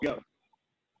Yeah.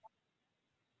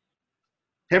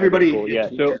 Hey, everybody. Cool. Yeah.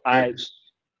 So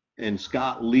and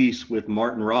Scott Leese with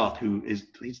Martin Roth,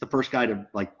 he's the first guy to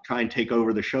like try and take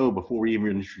over the show before we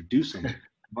even introduce him.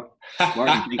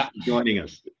 Martin, thanks for joining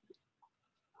us.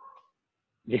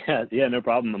 Yeah, no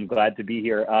problem. I'm glad to be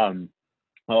here.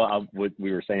 What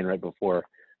we were saying right before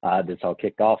this all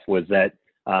kicked off was that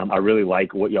I really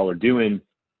like what y'all are doing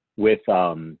with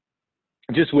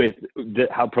just with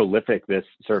how prolific this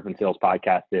Surf and Sales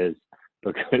podcast is,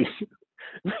 because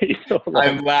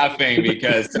I'm laughing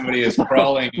because somebody is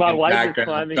crawling my in the wife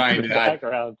background is trying in the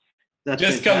background.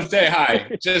 Just come say hi.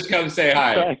 Just come say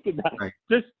hi. Right.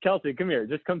 Just Kelsey, come here.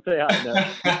 Just come say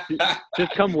hi. No,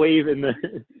 just come wave in the.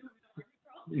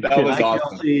 That was Hi, awesome.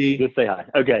 Kelsey. Just say hi.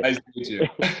 Okay. Nice to meet you.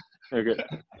 Okay.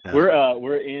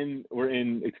 We're in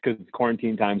it's because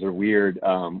quarantine times are weird.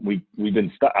 We've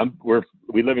been stuck.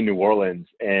 We live in New Orleans,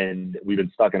 and we've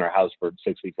been stuck in our house for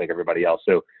 6 weeks like everybody else.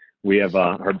 So we have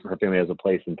her family has a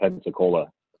place in Pensacola,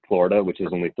 Florida, which is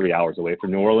only 3 hours away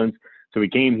from New Orleans. So we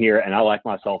came here, and I locked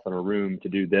myself in a room to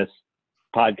do this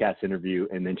podcast interview,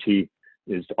 and then she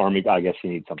is army. I guess she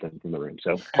needs something from the room.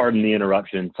 So pardon the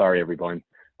interruption. Sorry, everyone.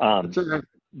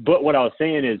 But what I was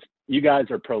saying is, you guys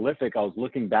are prolific. I was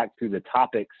looking back through the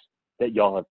topics that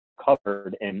y'all have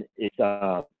covered, and it's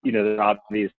they're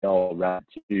obviously all right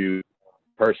to the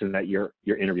person that you're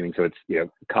interviewing. So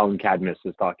it's Colin Cadmus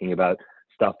is talking about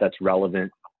stuff that's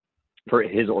relevant for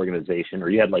his organization, or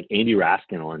you had like Andy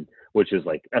Raskin on, which is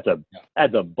like that's a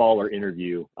baller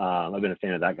interview. I've been a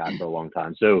fan of that guy for a long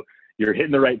time. So you're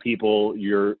hitting the right people.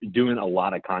 You're doing a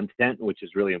lot of content, which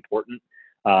is really important.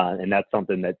 And that's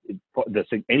something that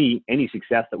any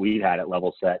success that we've had at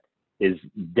LevelSet is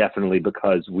definitely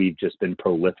because we've just been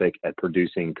prolific at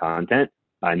producing content,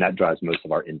 and that drives most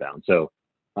of our inbound. So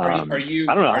I don't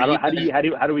know.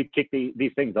 How do we kick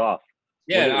these things off?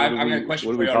 Yeah, I've got a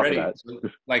question for you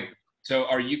already. So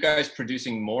are you guys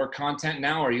producing more content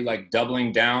now? Are you like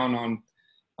doubling down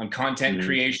on content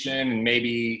creation and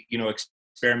maybe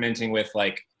experimenting with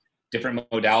like different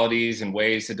modalities and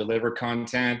ways to deliver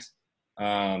content?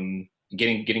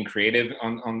 Getting creative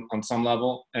on some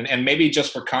level, and maybe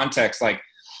just for context, like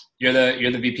you're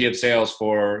the VP of sales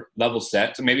for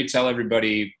LevelSet, so maybe tell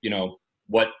everybody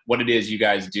what it is you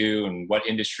guys do and what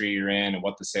industry you're in and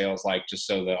what the sales like, just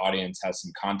so the audience has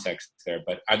some context there.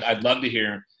 But I'd love to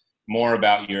hear more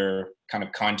about your kind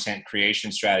of content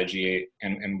creation strategy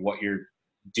and what you're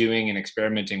doing and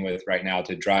experimenting with right now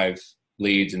to drive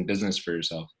leads and business for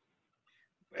yourself.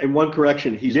 And one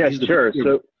correction, he's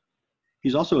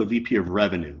also a VP of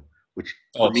revenue, which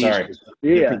for me is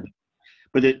different.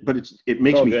 But it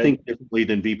makes me think differently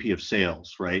than VP of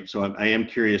sales, right? So I am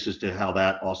curious as to how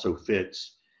that also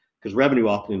fits, because revenue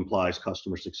often implies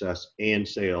customer success and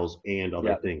sales and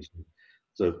other things.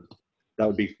 So that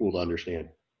would be cool to understand.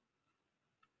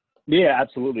 Yeah,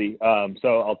 absolutely.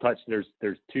 So I'll touch. There's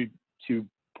two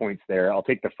points there. I'll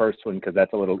take the first one because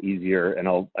that's a little easier, and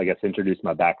I'll introduce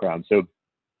my background. So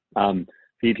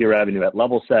VP of revenue at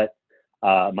LevelSet.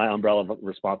 My umbrella of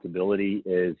responsibility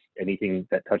is anything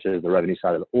that touches the revenue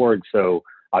side of the org. So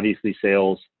obviously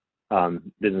sales,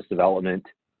 business development,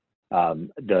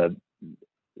 the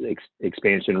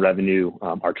expansion revenue,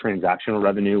 our transactional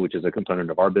revenue, which is a component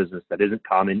of our business that isn't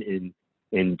common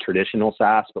in traditional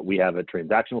SaaS, but we have a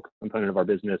transactional component of our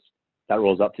business that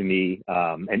rolls up to me.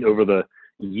 And over the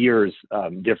years,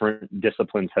 different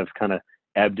disciplines have kind of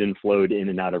ebbed and flowed in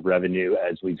and out of revenue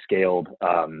as we've scaled.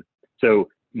 So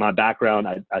my background,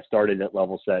 I started at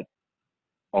LevelSet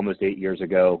almost 8 years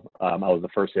ago. I was the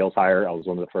first sales hire. I was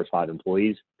one of the first 5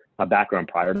 employees. My background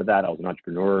prior to that, I was an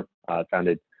entrepreneur.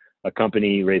 Founded a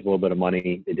company, raised a little bit of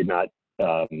money. It did not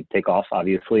take off,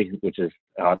 obviously, which is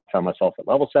how I found myself at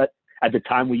LevelSet. At the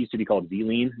time, we used to be called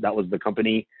Z-Lean. That was the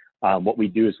company. What we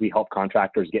do is we help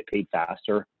contractors get paid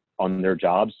faster on their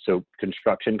jobs. So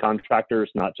construction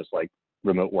contractors, not just like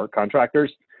remote work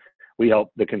contractors. We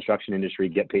help the construction industry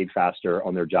get paid faster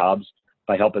on their jobs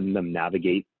by helping them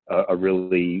navigate a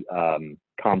really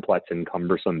complex and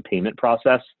cumbersome payment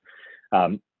process.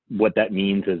 What that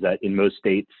means is that in most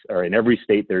states, or in every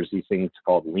state, there's these things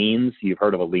called liens. You've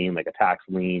heard of a lien, like a tax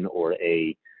lien or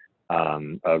a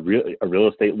real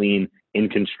estate lien. In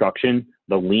construction,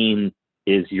 the lien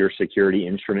is your security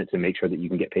instrument to make sure that you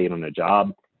can get paid on a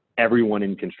job. Everyone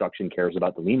in construction cares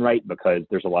about the lien right because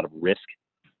there's a lot of risk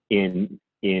in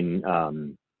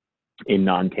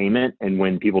non-payment. And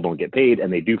when people don't get paid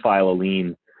and they do file a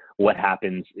lien, what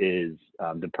happens is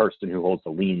the person who holds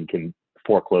the lien can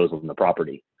foreclose on the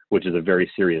property, which is a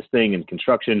very serious thing in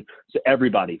construction. So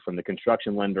everybody from the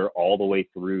construction lender all the way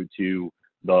through to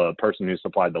the person who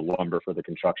supplied the lumber for the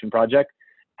construction project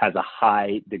has a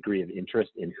high degree of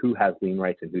interest in who has lien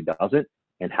rights and who doesn't,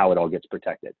 and how it all gets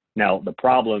protected. Now, the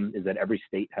problem is that every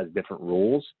state has different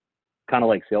rules, kind of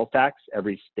like sales tax.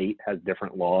 Every state has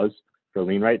different laws for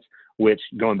lien rights, which,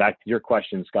 going back to your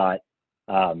question, Scott,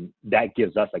 that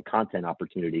gives us a content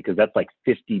opportunity, because that's like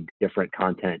 50 different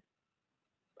content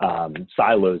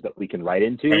silos that we can write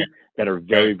into that are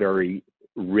very, very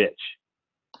rich.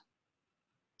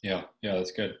 Yeah,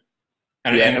 that's good.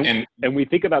 And we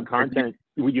think about content.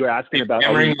 You were asking about,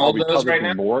 hammering all those right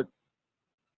now? More?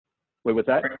 Wait, what's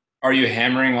that? Are you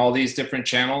hammering all these different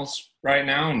channels right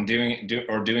now and doing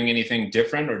anything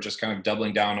different, or just kind of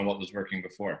doubling down on what was working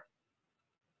before?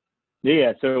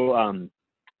 Yeah. So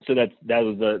that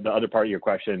was the other part of your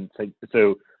question.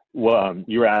 So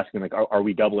you were asking, like, are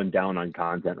we doubling down on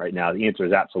content right now? The answer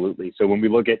is absolutely. So when we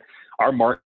look at our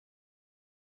marketing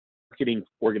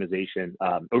organization,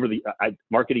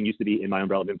 marketing used to be in my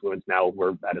umbrella of influence. Now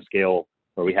we're at a scale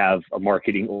where we have a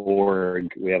marketing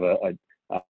org, we have a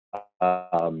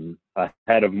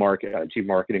head of market, a chief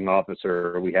marketing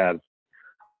officer, we have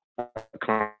a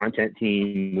content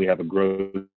team, we have a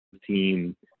growth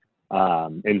team,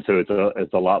 and so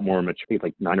it's a lot more mature,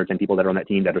 like 9 or 10 people that are on that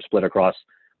team that are split across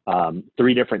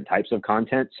 3 different types of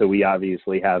content. So we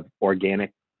obviously have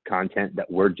organic content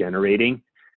that we're generating.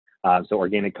 So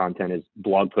organic content is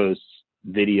blog posts,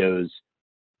 videos,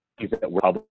 things that we're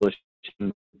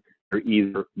publishing, or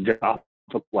either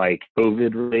like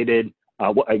COVID related.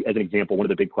 As an example, one of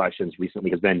the big questions recently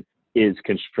has been, is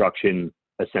construction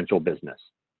essential business,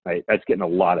 right? That's getting a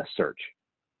lot of search.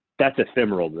 That's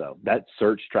ephemeral though. That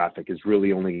search traffic is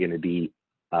really only going to be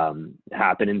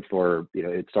happening for,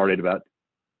 it started about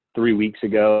 3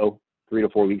 to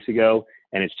 4 weeks ago,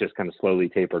 and it's just kind of slowly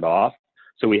tapered off.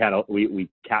 So we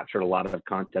captured a lot of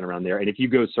content around there. And if you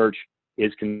go search,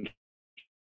 is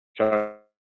construction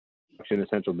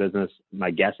essential business,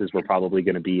 my guess is we're probably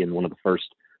going to be in one of the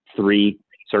first 3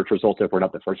 search results, if we're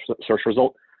not the first search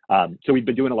result. So we've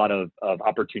been doing a lot of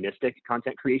opportunistic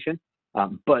content creation.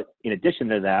 But in addition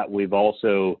to that, we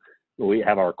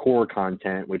have our core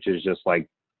content, which is just like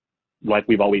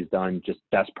we've always done, just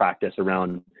best practice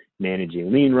around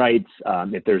managing lien rights.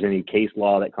 If there's any case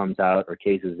law that comes out or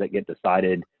cases that get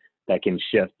decided that can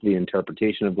shift the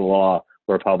interpretation of the law,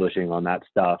 we're publishing on that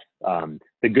stuff.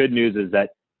 The good news is that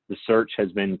the search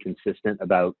has been consistent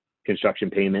about construction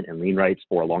payment and lien rights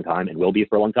for a long time, and will be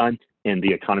for a long time. And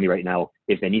the economy right now,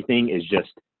 if anything, is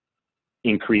just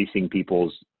increasing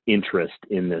people's interest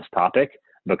in this topic,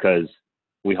 because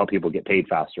we help people get paid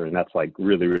faster. And that's like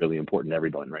really, really important to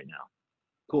everyone right now.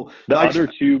 Cool. The other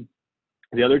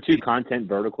two content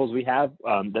verticals we have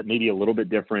that may be a little bit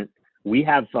different. We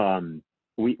have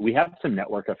we have some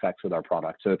network effects with our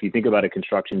product. So if you think about a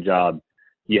construction job,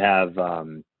 you have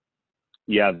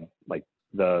like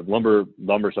the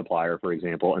lumber supplier, for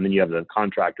example, and then you have the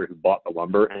contractor who bought the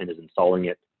lumber and is installing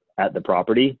it at the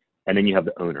property, and then you have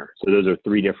the owner. So those are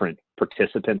 3 different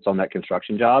participants on that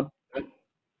construction job.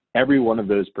 Every one of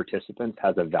those participants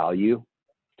has a value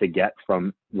to get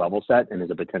from LevelSet and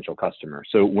is a potential customer.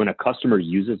 So when a customer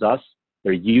uses us,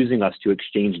 they're using us to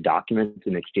exchange documents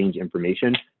and exchange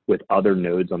information with other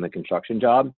nodes on the construction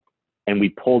job. And we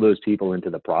pull those people into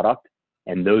the product,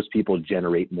 and those people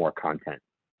generate more content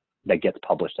that gets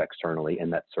published externally,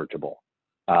 and that's searchable.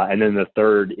 And then the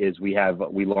third is we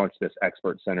launched this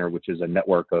expert center, which is a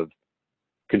network of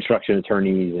construction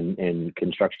attorneys and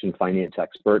construction finance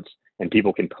experts, and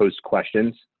people can post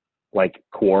questions like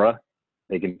Quora.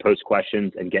 They can post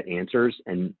questions and get answers,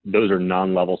 and those are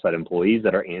non-LevelSet employees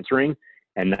that are answering,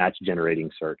 and that's generating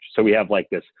search. So we have like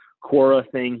this Quora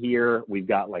thing here. We've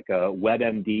got like a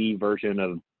WebMD version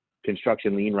of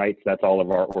construction lien rights. That's all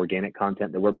of our organic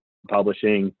content that we're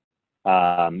publishing.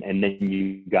 And then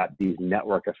you got these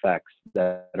network effects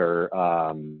that are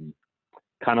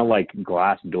kind of like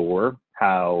Glassdoor,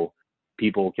 how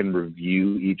people can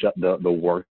review the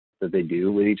work that they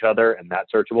do with each other, and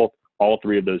that's searchable. All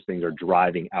 3 of those things are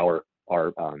driving our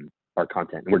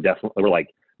content. And we're like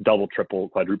double, triple,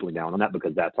 quadrupling down on that,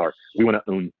 because we want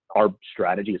to own. Our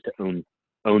strategy is to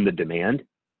own the demand.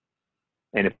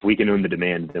 And if we can own the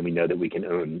demand, then we know that we can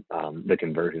own the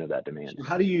conversion of that demand. So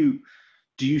how do you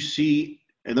see,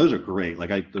 and those are great,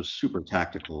 like those super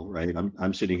tactical, right?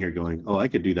 I'm sitting here going, oh, I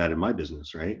could do that in my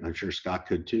business, right? I'm sure Scott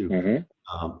could too.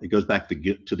 Mm-hmm. It goes back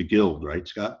to the guild, right,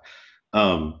 Scott?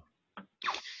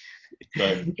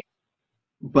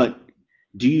 But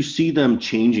do you see them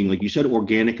changing? Like you said,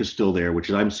 organic is still there,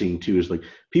 which I'm seeing too, is like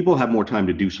people have more time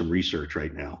to do some research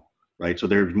right now, right? So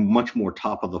there's much more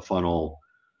top of the funnel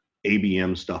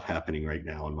ABM stuff happening right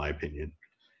now, in my opinion.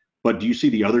 But do you see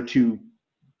the other 2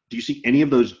 do you see any of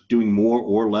those doing more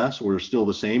or less, or still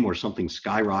the same, or something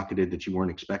skyrocketed that you weren't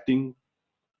expecting?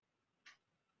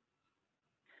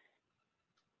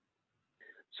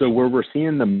 So where we're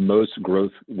seeing the most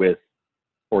growth with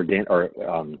organic, or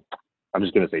I'm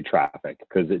just going to say traffic,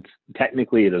 because it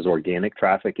is organic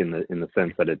traffic in the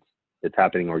sense that it's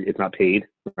happening, or it's not paid,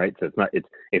 right? So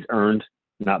it's earned,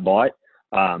 not bought.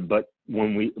 But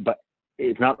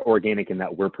it's not organic in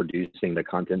that we're producing the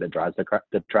content that drives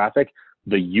the traffic.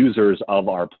 The users of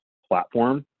our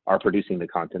platform are producing the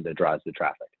content that drives the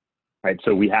traffic, right?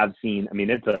 So we have seen, I mean,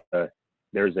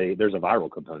 there's a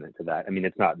viral component to that. I mean,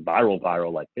 it's not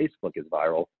viral like Facebook is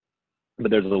viral, but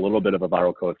there's a little bit of a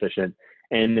viral coefficient,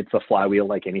 and it's a flywheel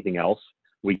like anything else.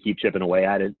 We keep chipping away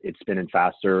at it. It's spinning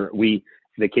faster.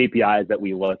 The KPIs that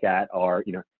we look at are,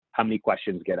 how many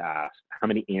questions get asked, how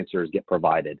many answers get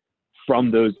provided.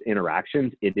 From those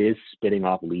interactions, it is spitting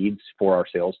off leads for our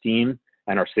sales team,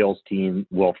 and our sales team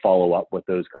will follow up with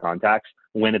those contacts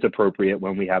when it's appropriate,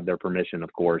 when we have their permission,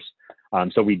 of course.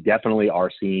 So we definitely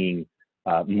are seeing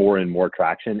more and more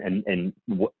traction, and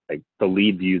like the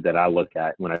lead view that I look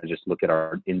at when I just look at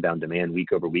our inbound demand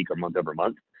week over week or month over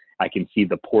month, I can see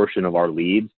the portion of our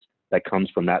leads that comes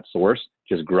from that source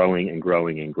just growing and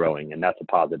growing and growing, and that's a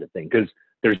positive thing because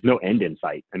there's no end in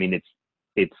sight. I mean,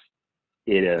 it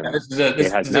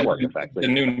has network effects. The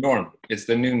new norm. It's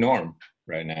the new norm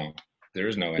right now. There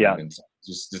is no end in sight.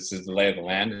 Just this is the lay of the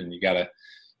land, and you gotta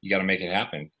make it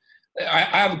happen. I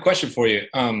have a question for you.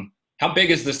 How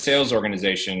big is the sales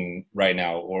organization right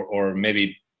now, or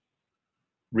maybe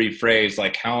rephrase,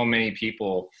 like how many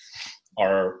people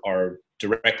are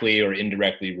directly or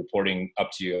indirectly reporting up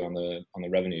to you on the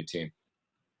revenue team?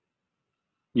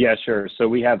 Yeah, sure. So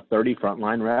we have 30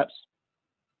 frontline reps.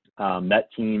 That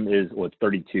team is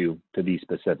 32 to be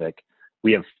specific.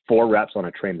 We have 4 reps on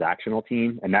a transactional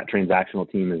team, and that transactional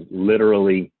team is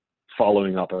literally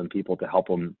following up on people to help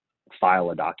them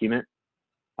file a document.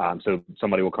 So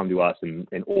somebody will come to us and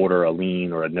order a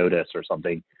lien or a notice or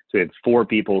something. So we have 4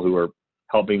 people who are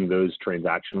helping those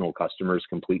transactional customers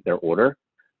complete their order.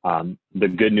 The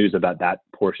good news about that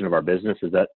portion of our business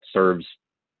is that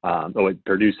it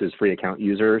produces free account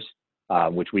users,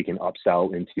 which we can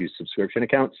upsell into subscription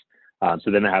accounts.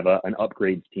 So then I have an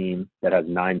upgrades team that has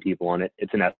 9 people on it.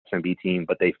 It's an SMB team,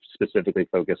 but they specifically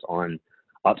focus on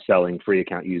upselling free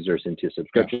account users into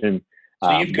subscription.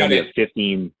 So you've got it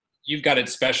 15. You've got it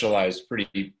specialized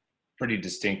pretty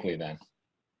distinctly then.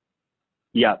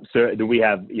 Yeah. So we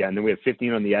have, and then we have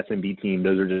 15 on the SMB team.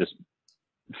 Those are just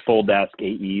full desk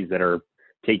AEs that are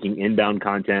taking inbound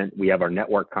content. We have our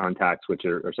network contacts, which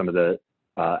are some of the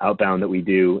outbound that we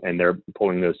do, and they're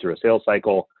pulling those through a sales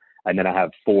cycle. And then I have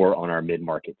 4 on our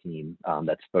mid-market team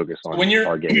that's focused on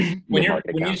targeting mid-market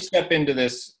accounts. When you step into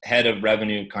this head of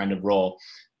revenue kind of role,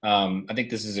 I think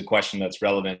this is a question that's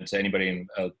relevant to anybody in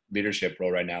a leadership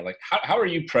role right now. Like, how are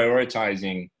you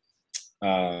prioritizing?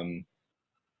 How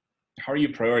are you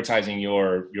prioritizing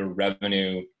your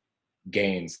revenue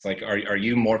gains? Like, are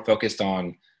you more focused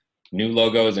on new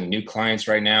logos and new clients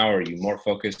right now? Or are you more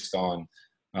focused on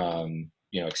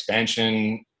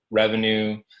expansion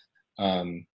revenue?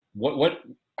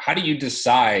 How do you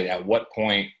decide at what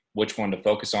point which one to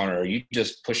focus on, or are you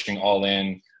just pushing all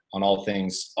in on all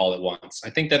things all at once? I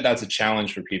think that's a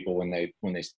challenge for people when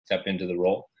they step into the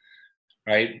role,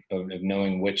 right? Of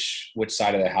knowing which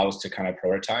side of the house to kind of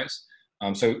prioritize.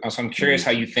 So I'm curious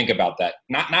how you think about that.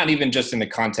 Not even just in the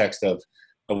context of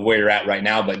where you're at right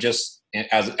now, but just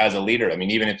as a leader. I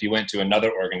mean, even if you went to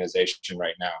another organization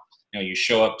right now, you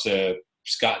show up to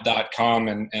Scott.com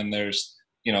and there's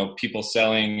people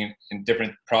selling in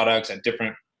different products at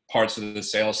different parts of the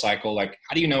sales cycle. Like,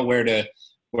 how do you know where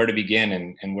to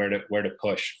begin and where to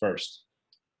push first?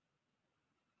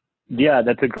 Yeah,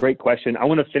 that's a great question. I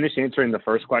want to finish answering the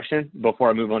first question before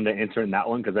I move on to answering that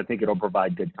one, because I think it'll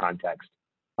provide good context.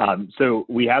 So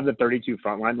we have the 32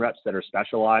 frontline reps that are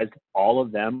specialized. All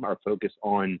of them are focused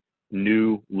on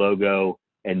new logo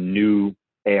and new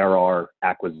ARR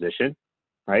acquisition,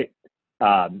 right?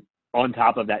 On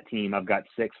top of that team, I've got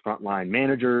 6 frontline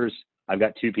managers. I've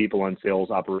got 2 people on sales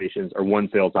operations, or 1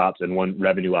 sales ops and 1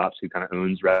 revenue ops who kind of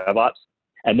owns rev ops.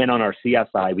 And then on our CS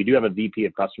side, we do have a VP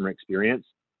of customer experience.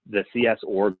 The CS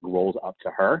org rolls up to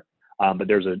her, but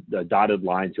there's a dotted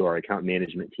line to our account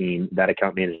management team. That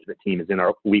account management team is in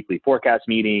our weekly forecast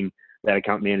meeting. That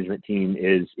account management team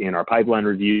is in our pipeline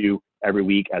review every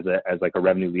week as like a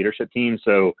revenue leadership team.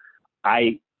 So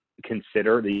I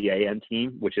consider the AM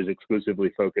team, which is exclusively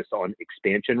focused on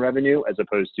expansion revenue as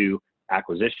opposed to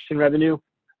acquisition revenue.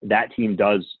 That team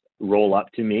does roll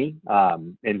up to me.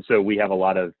 And so we have a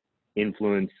lot of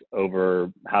influence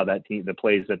over how that team, the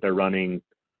plays that they're running,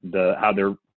 how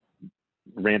they're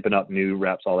ramping up new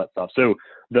reps, all that stuff. So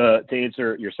to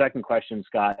answer your second question,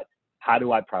 Scott, how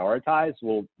do I prioritize?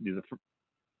 Well,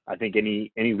 I think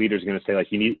any leader is going to say,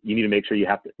 like, you need to make sure you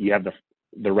have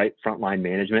the right frontline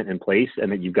management in place,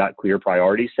 and that you've got clear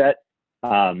priorities set.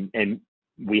 And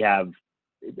we have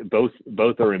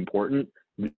both are important.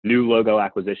 New logo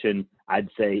acquisition, I'd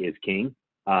say, is king.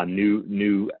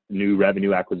 New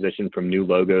revenue acquisition from new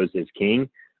logos is king.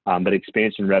 But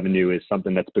expansion revenue is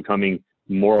something that's becoming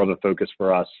more of a focus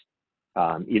for us.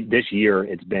 This year,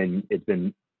 it's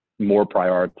been more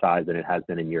prioritized than it has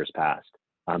been in years past.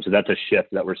 So that's a shift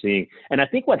that we're seeing. And I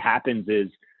think what happens is,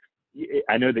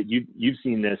 I know that you've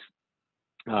seen this,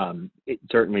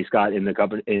 certainly, Scott, in the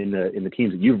company, in the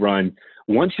teams that you've run.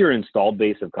 Once your installed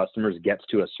base of customers gets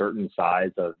to a certain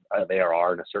size of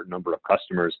ARR and a certain number of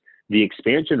customers, the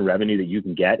expansion revenue that you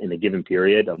can get in a given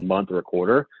period, a month or a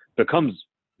quarter, becomes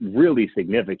really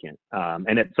significant.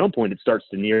 And at some point, it starts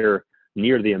to near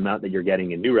the amount that you're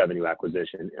getting in new revenue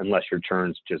acquisition, unless your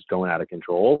churn's just going out of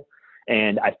control.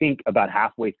 And I think about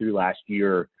halfway through last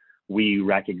year, we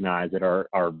recognized that our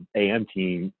AM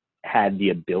team had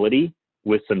the ability,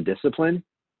 with some discipline,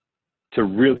 to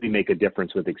really make a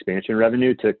difference with expansion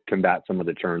revenue to combat some of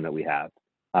the churn that we have.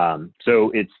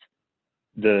 So it's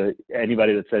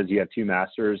anybody that says you have two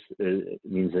masters, it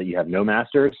means that you have no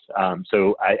masters.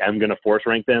 So I am going to force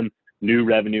rank them. New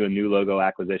revenue and new logo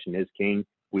acquisition is king.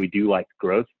 We do like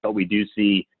growth, but we do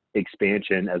see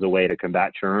expansion as a way to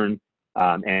combat churn,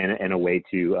 and a way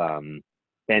to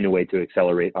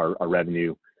accelerate our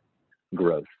revenue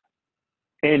growth.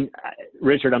 And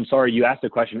Richard, I'm sorry, you asked a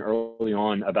question early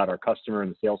on about our customer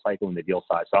and the sales cycle and the deal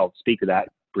size. So I'll speak to that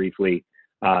briefly.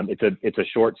 It's a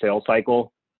short sales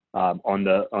cycle. On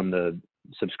the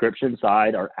subscription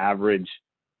side, our average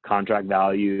contract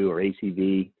value, or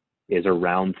ACV, is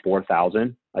around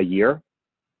 $4,000 a year,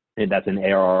 and that's an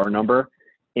ARR number.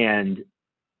 And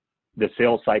the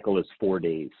sales cycle is 4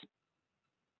 days.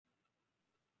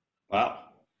 Wow,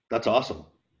 that's awesome.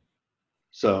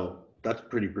 So that's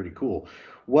pretty cool.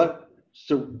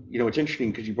 So, it's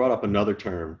interesting because you brought up another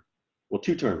term, well,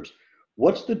 two terms.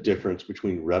 What's the difference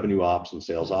between revenue ops and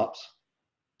sales ops?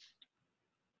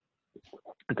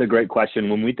 It's a great question.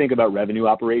 When we think about revenue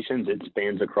operations, it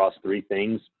spans across three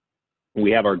things.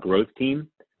 We have our growth team,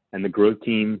 and the growth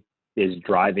team is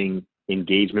driving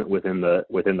engagement within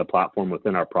the platform,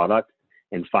 within our product,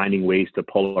 and finding ways to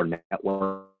pull our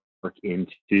network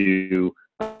into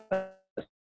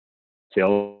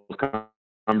sales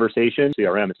conversation.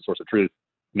 CRM is a source of truth,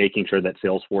 making sure that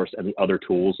Salesforce and the other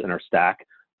tools in our stack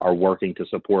are working to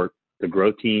support the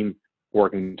growth team,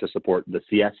 working to support the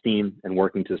CS team, and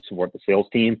working to support the sales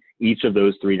team. Each of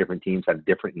those three different teams have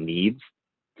different needs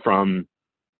from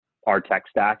our tech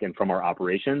stack and from our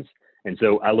operations. And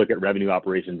so I look at revenue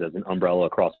operations as an umbrella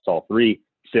across all three.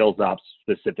 Sales ops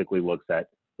specifically looks at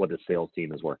what the sales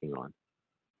team is working on.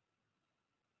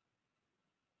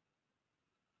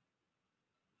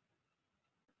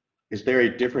 Is there a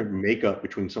different makeup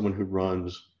between someone who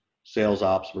runs sales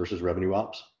ops versus revenue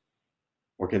ops?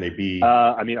 Or can they be?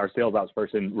 Our sales ops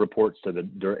person reports to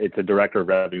it's a director of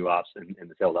revenue ops, and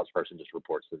the sales ops person just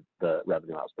reports to the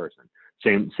revenue ops person.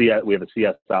 We have a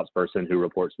CS ops person who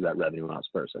reports to that revenue ops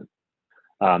person.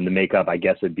 The makeup, I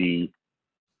guess, would be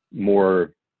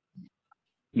more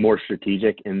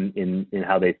strategic in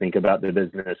how they think about the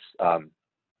business.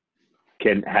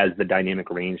 Has the dynamic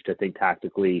range to think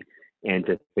tactically and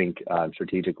to think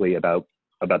strategically about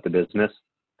the business.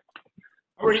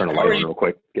 I'll turn the light on real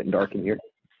quick. Getting dark in here.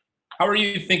 How are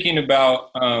you thinking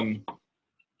about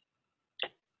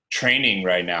training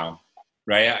right now,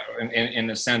 right? In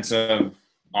the sense of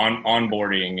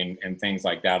onboarding and things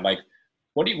like that. Like,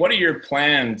 what are your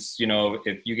plans?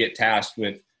 If you get tasked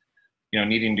with,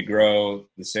 needing to grow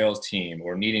the sales team,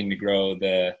 or needing to grow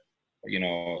the,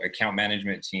 account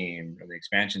management team, or the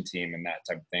expansion team, and that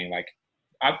type of thing. Like,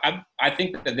 I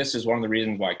think that this is one of the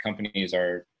reasons why companies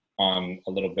are on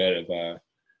a little bit of a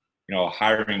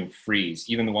hiring freeze,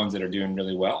 even the ones that are doing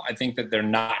really well. I think that they're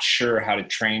not sure how to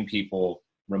train people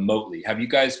remotely. Have you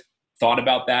guys thought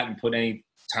about that and put any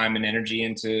time and energy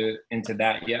into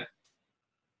that yet?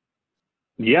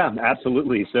 Yeah,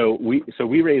 absolutely. So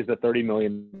we raised a $30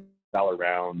 million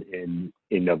round in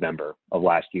November of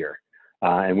last year,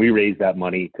 and we raised that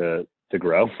money to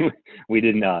grow. We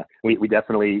didn't. We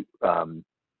definitely.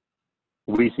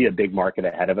 We see a big market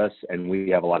ahead of us, and we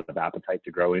have a lot of appetite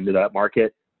to grow into that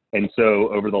market. And so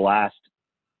over the last,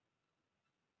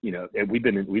 we've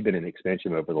been in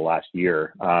expansion over the last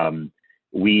year.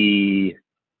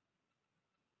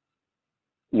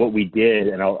 What we did,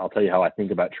 and I'll tell you how I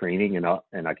think about training, and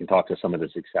I can talk to some of the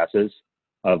successes.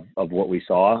 of what we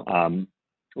saw.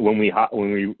 When we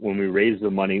raised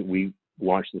the money, we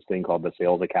launched this thing called the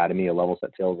Sales Academy, a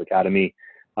LevelSet Sales Academy.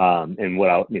 And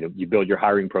you build your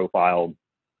hiring profile,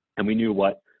 and we knew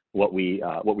what we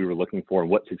were looking for and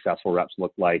what successful reps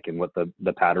looked like and what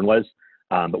the pattern was.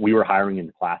 But we were hiring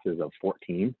in classes of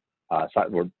 14.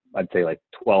 I'd say like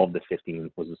 12 to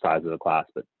 15 was the size of the class,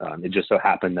 but it just so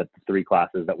happened that the 3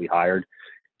 classes that we hired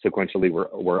sequentially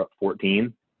were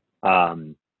 14.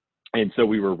 And so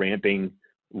we were ramping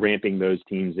those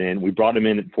teams in. We brought them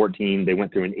in at 14. They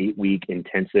went through an 8-week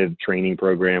intensive training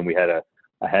program. We had a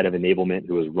head of enablement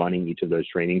who was running each of those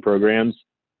training programs.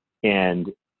 And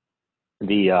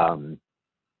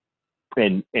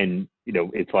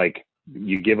it's like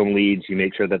you give them leads, you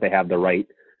make sure that they have the right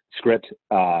script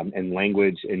and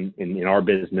language. In our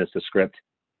business, the script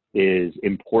is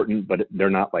important, but they're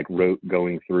not like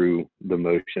going through the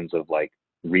motions of like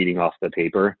reading off the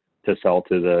paper to sell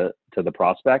to the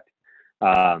prospect.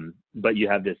 But you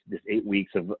have this 8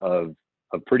 weeks of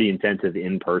pretty intensive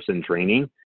in-person training.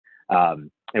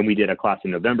 And we did a class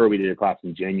in November, we did a class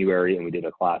in January, and we did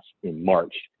a class in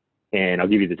March. And I'll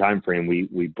give you the time frame.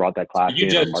 We brought that class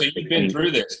in on March 16th. You've been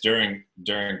through this during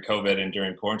COVID and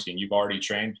during quarantine. You've already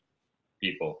trained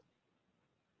people.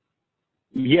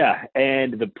 Yeah,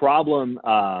 and the problem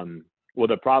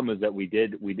is that we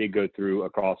did go through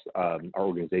across our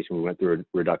organization. We went through a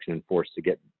reduction in force to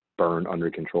get burn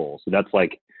under control. So that's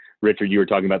like, Richard, you were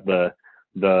talking about the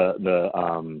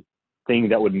thing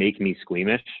that would make me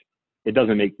squeamish. It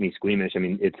doesn't make me squeamish. I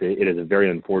mean, it is a very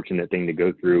unfortunate thing to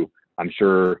go through. I'm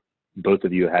sure both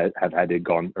of you have had to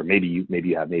go, or maybe you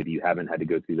haven't had to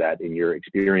go through that in your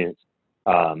experience.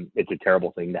 It's a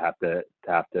terrible thing to have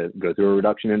to go through a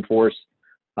reduction in force.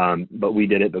 But we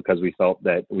did it because we felt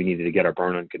that we needed to get our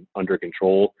burn under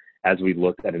control as we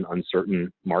looked at an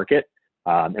uncertain market.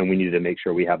 And we needed to make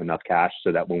sure we have enough cash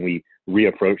so that when we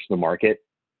reapproach the market,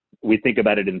 we think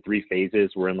about it in 3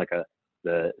 phases. We're in like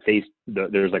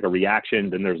there's like a reaction,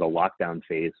 then there's a lockdown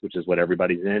phase, which is what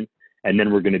everybody's in. And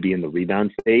then we're going to be in the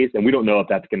rebound phase. And we don't know if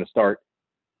that's going to start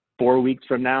 4 weeks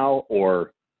from now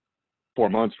or 4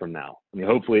 months from now. I mean,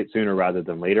 hopefully it's sooner rather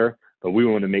than later, but we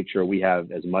want to make sure we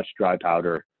have as much dry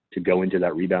powder to go into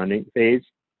that rebounding phase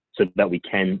so that we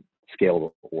can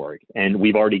scale the org. And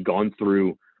we've already gone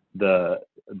through the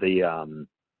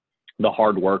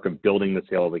hard work of building the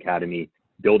Sales Academy,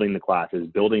 building the classes,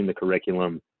 building the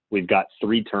curriculum. We've got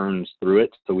 3 terms through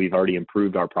it. So we've already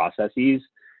improved our processes,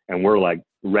 and we're like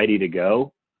ready to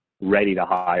go, ready to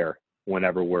hire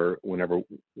whenever we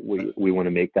want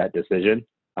to make that decision.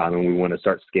 And we want to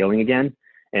start scaling again.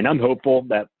 And I'm hopeful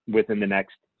that within the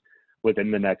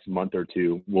next month or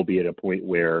 2, we'll be at a point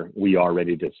where we are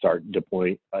ready to start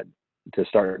deploying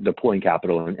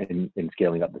capital and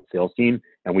scaling up the sales team.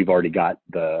 And we've already got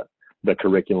the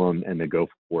curriculum and the go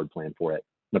forward plan for it,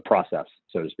 the process,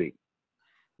 so to speak.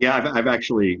 Yeah, I've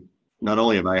actually, not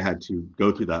only have I had to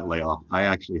go through that layoff, I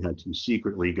actually had to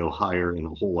secretly go hire in a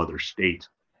whole other state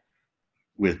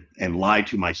and lie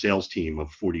to my sales team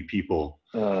of 40 people.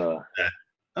 That,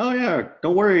 oh yeah,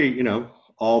 don't worry,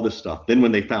 all this stuff. Then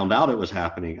when they found out it was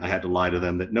happening, I had to lie to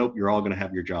them that, nope, you're all going to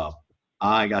have your job.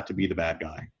 I got to be the bad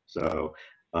guy. So,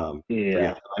 I've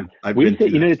been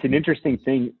through that. It's an interesting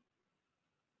thing.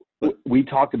 We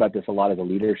talked about this a lot as a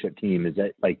leadership team, is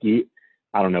that like,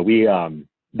 I don't know,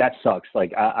 that sucks.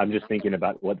 Like, I'm just thinking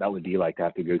about what that would be like to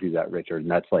have to go through that, Richard.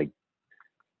 And that's like,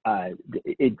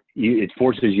 it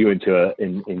forces you into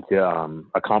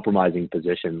a compromising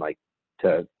position, like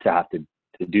to have to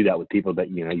do that with people that,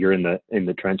 you're in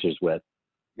the trenches with.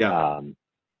 Yeah.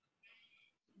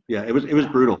 Yeah. It was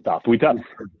brutal. We talked.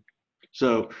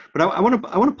 So, but I want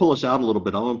to pull us out a little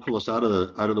bit. I want to pull us out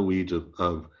of the weeds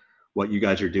of what you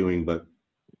guys are doing. But,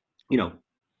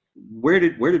 where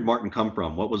did Martin come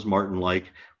from? What was Martin like?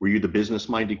 Were you the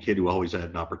business-minded kid who always had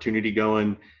an opportunity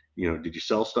going? Did you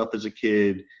sell stuff as a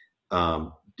kid?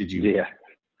 Did you? Yeah.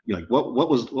 Like what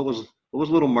was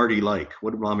little Marty like?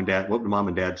 What did mom and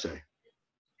dad say?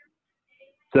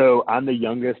 So I'm the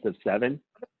youngest of 7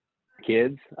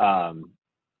 kids.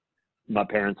 My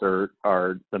parents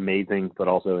are amazing, but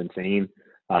also insane.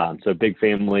 So big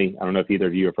family. I don't know if either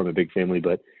of you are from a big family,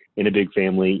 but in a big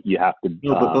family, you have to.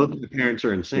 No, but both of the parents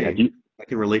are insane. I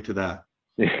can relate to that.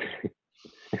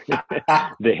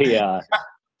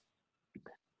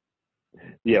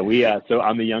 So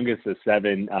I'm the youngest of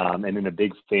 7, and in a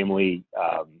big family,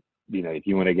 if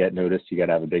you want to get noticed, you got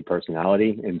to have a big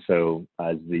personality. And so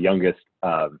as the youngest,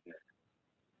 I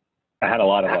had a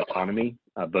lot of autonomy.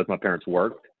 Both my parents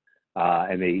worked,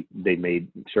 and they made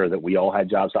sure that we all had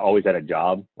jobs. I always had a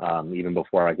job. Even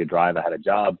before I could drive, I had a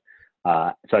job.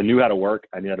 So I knew how to work.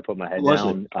 I knew how to put my head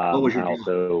down. What was your job?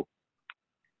 Also,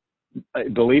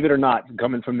 believe it or not,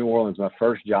 coming from New Orleans, my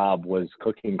first job was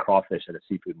cooking crawfish at a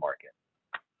seafood market.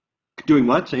 Doing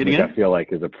what? Say it again. Which I feel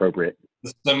like is appropriate.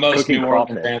 It's the most cooking New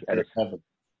Orleans answer ever.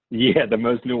 Yeah, the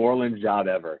most New Orleans job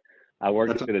ever. I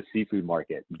worked at a seafood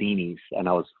market, Beanie's, and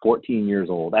I was 14 years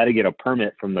old. I had to get a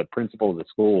permit from the principal of the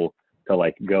school to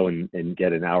like go and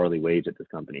get an hourly wage at this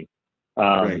company.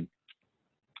 Right.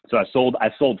 So I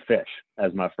sold fish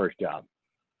as my first job.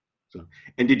 So,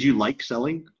 and did you like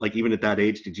selling? Like even at that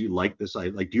age, did you like this?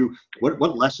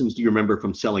 What lessons do you remember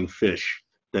from selling fish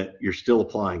that you're still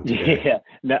applying today? Yeah,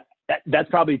 no, that's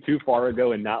probably too far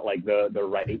ago and not like the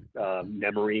right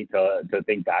memory to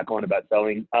think back on about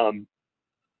selling.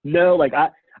 No, like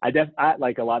I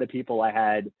like a lot of people I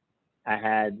had,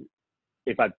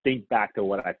 if I think back to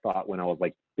what I thought when I was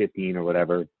like 15 or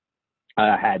whatever,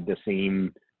 I had the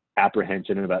same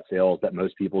apprehension about sales that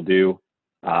most people do,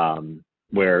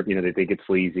 where, you know, they think it's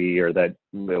sleazy or that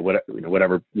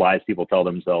whatever lies people tell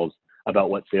themselves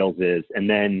about what sales is. And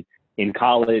then in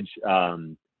college, I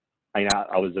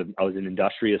was an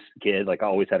industrious kid. Like I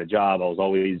always had a job. I was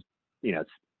always, you know,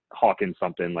 hawking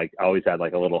something. Like I always had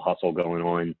like a little hustle going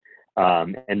on.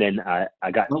 And then I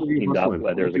got teamed up.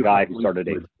 There was a guy who started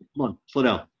a. Come on, slow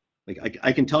down. Like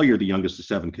I can tell you're the youngest of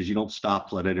 7 because you don't stop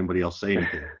to let anybody else say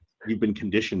anything. You've been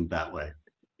conditioned that way.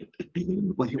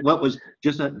 What was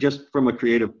just from a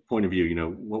creative point of view? You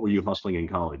know, what were you hustling in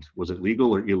college? Was it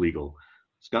legal or illegal?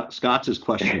 Scott's is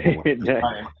questionable.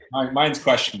 Mine's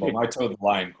questionable. I towed the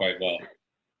line quite well.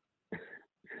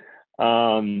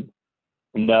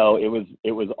 No,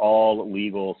 it was all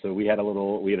legal. So we had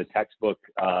a textbook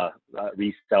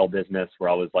resell business where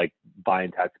I was like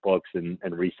buying textbooks and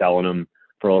reselling them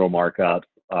for a little markup.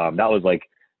 That was like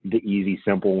the easy,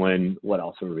 simple one. What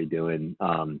else were we doing?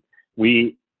 I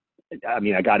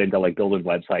got into like building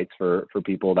websites for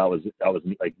people. That was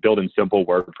like building simple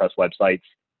WordPress websites.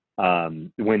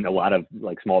 When a lot of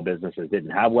like small businesses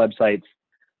didn't have websites,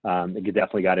 I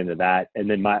definitely got into that. And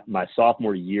then my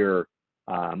sophomore year,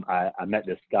 I met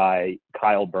this guy,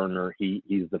 Kyle Berner.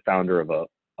 He's the founder of a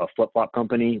flip-flop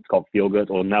company. It's called Feel Good.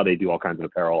 Well, now they do all kinds of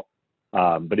apparel.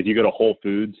 But if you go to Whole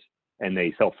Foods and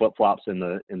they sell flip-flops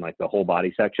in like the whole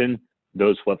body section,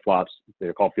 those flip-flops,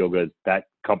 they're called Feel Good. That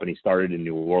company started in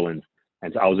New Orleans.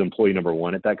 And so I was employee number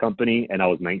 1 at that company, and I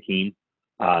was 19.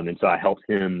 And so I helped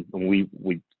him,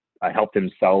 and I helped him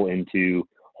sell into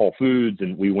Whole Foods,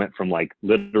 and we went from like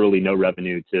literally no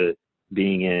revenue to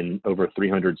being in over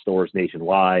 300 stores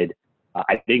nationwide.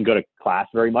 I didn't go to class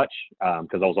very much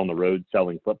because I was on the road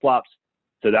selling flip-flops.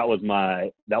 So that was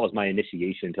my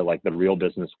initiation to like the real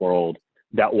business world.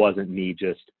 That wasn't me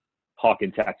just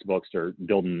hawking textbooks or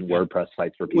building WordPress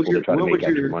sites for people to try to make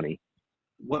extra money.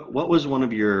 What was one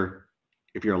of your,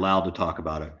 if you're allowed to talk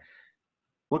about it,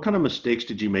 what kind of mistakes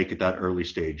did you make at that early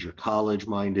stage? You're college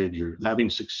minded, you're having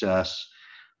success,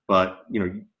 but you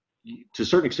know, to a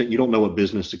certain extent, you don't know what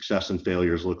business success and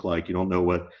failures look like. You don't know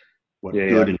what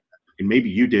good and maybe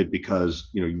you did because,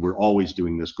 you know, you were always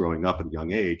doing this growing up at a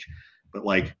young age, but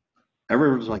like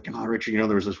everyone was like, oh, Richard, you know,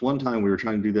 there was this one time we were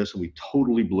trying to do this and we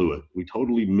totally blew it. We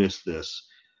totally missed this.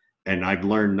 And I've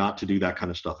learned not to do that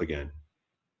kind of stuff again.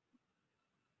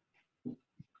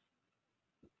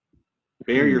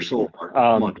 Bare your soul.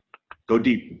 Come on, go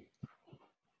deep.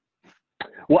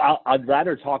 Well, I'd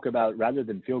rather talk about rather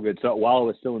than Feel Good. So while I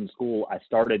was still in school, I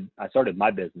started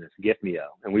my business, GiftMeO,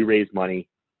 and we raised money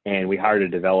and we hired a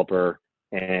developer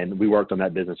and we worked on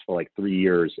that business for like 3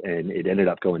 years and it ended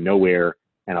up going nowhere.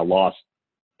 And I lost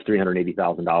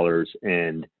 $380,000.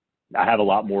 And I have a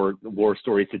lot more war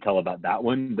stories to tell about that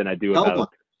one than I do about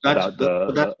that's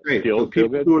great. Feel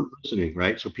Good. Who are listening,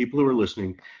 right? So people who are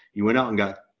listening, you went out and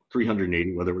got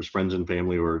 380, whether it was friends and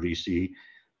family or a VC.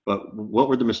 But what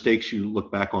were the mistakes you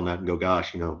look back on that and go,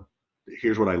 gosh, you know,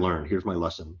 here's what I learned. Here's my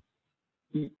lesson.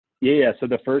 Yeah. So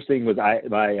the first thing was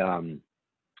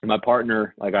my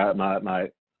partner, like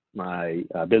my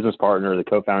business partner, the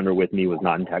co-founder with me was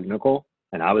non-technical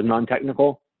and I was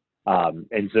non-technical.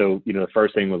 And so, you know, the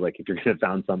first thing was like, if you're going to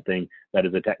found something that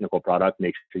is a technical product,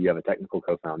 make sure you have a technical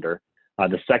co-founder.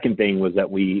 The second thing was that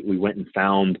we went and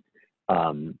found,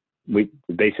 we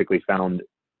basically found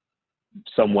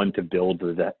someone to build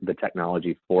the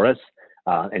technology for us,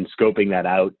 and scoping that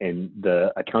out and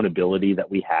the accountability that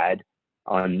we had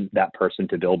on that person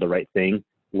to build the right thing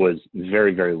was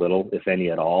very, very little, if any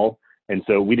at all. And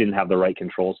so we didn't have the right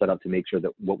control set up to make sure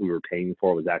that what we were paying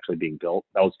for was actually being built.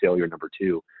 That was failure number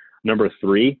 2. Number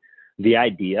 3, the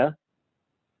idea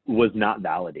was not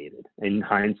validated in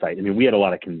hindsight. I mean, we had a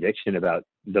lot of conviction about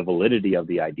the validity of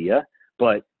the idea,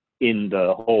 but in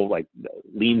the whole like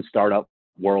lean startup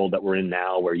world that we're in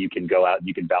now, where you can go out,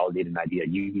 you can validate an idea,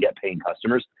 you can get paying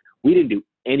customers. We didn't do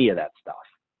any of that stuff,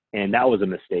 and that was a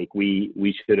mistake. We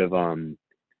should have been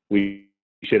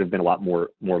a lot more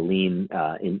lean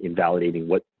in validating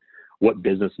what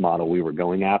business model we were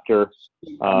going after.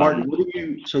 Martin, what do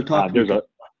you? So talk to me.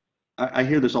 I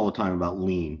hear this all the time about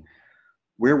lean.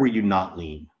 Where were you not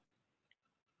lean?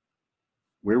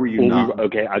 Where were you not?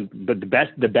 But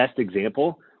the best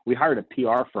example, we hired a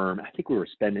PR firm. I think we were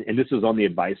spending, and this was on the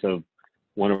advice of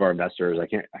one of our investors. I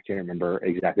can't remember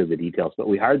exactly the details, but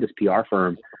we hired this PR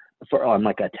firm on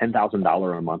like a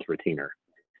 $10,000 a month retainer.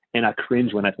 And I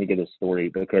cringe when I think of this story,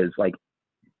 because like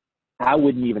I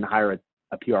wouldn't even hire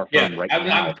a PR firm right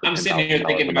now. I'm sitting here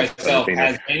thinking to myself,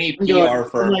 has any PR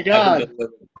firm ever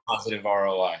delivered positive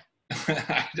ROI?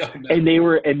 I don't know. And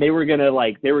they were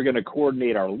gonna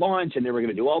coordinate our lunch, and they were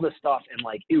gonna do all this stuff, and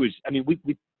like it was. I mean,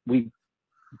 we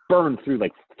burned through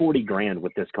like 40 grand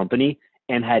with this company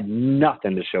and had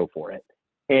nothing to show for it.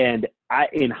 And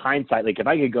in hindsight, like if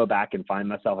I could go back and find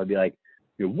myself, I'd be like,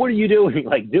 what are you doing?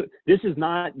 Like, this is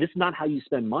not how you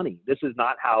spend money. This isn't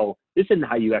how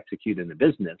you execute in the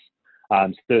business.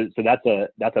 So that's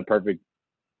a perfect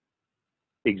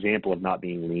example of not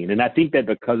being lean. And I think that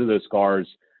because of those scars,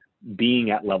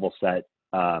 being at LevelSet,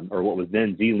 or what was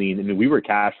then Z-Lean, I mean, we were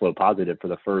cash flow positive for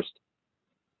the first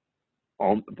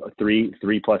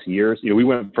 3+ years. You know, we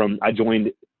went from, I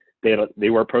joined, they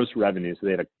were post revenue. So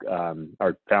they had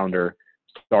our founder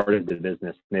started the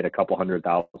business, made a couple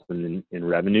 $100,000 in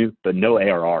revenue, but no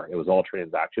ARR. It was all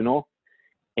transactional.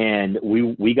 And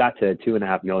we got to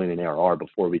 $2.5 million in ARR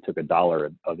before we took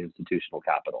 $1 of institutional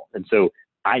capital. And so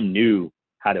I knew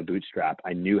how to bootstrap.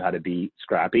 I knew how to be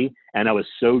scrappy. And I was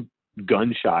so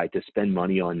gun shy to spend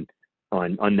money on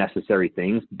unnecessary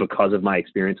things because of my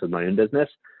experience with my own business.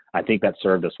 I think that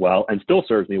served us well and still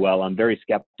serves me well. I'm very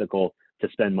skeptical to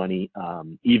spend money,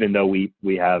 even though we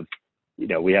have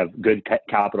good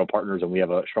capital partners and we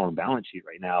have a strong balance sheet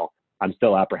right now. I'm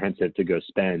still apprehensive to go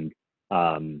spend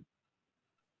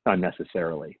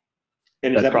unnecessarily.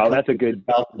 And is that's a good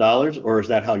 $1,000, or is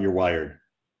that how you're wired?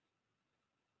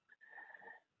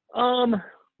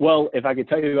 Well, if I could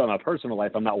tell you about my personal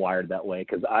life, I'm not wired that way,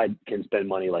 because I can spend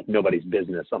money like nobody's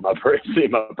business on my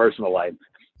personal life.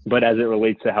 But as it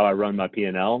relates to how I run my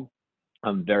P&L,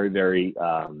 I'm very, very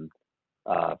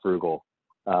frugal.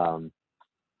 So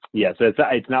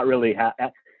it's not really.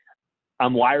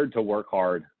 I'm wired to work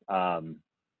hard, and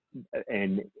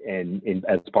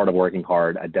as part of working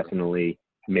hard, I definitely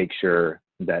make sure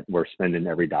that we're spending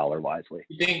every dollar wisely.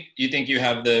 You think you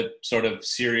have the sort of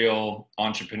serial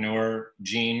entrepreneur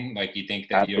gene? Like you think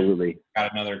that you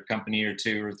got another company or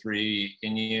 2 or 3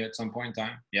 in you at some point in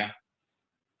time? Yeah.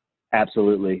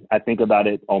 Absolutely. I think about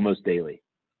it almost daily.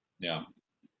 Yeah.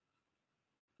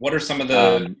 What are some of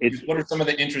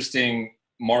the interesting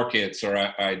markets or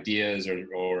ideas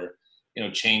or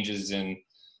changes in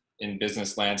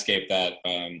business landscape that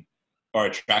are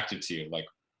attractive to you? Like,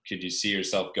 could you see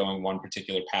yourself going one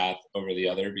particular path over the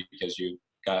other because you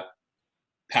got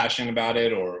passionate about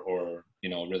it or a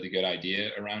really good idea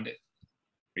around it?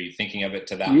 Are you thinking of it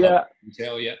to that level of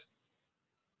detail yet?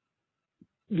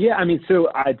 Yeah, I mean, so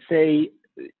I'd say,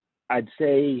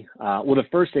 well, the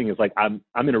first thing is like, I'm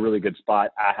in a really good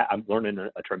spot. I'm learning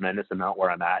a tremendous amount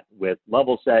where I'm at with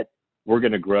LevelSet. We're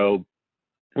going to grow.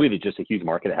 We have just a huge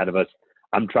market ahead of us.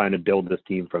 I'm trying to build this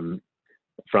team from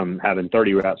having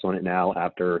 30 reps on it now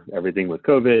after everything with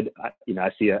COVID. I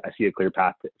see a clear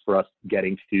path for us get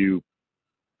into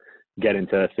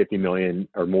 50 million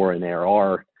or more in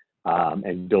ARR,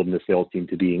 and building the sales team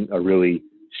to being a really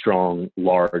strong,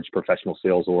 large professional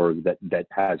sales org that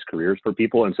has careers for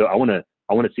people. And so I want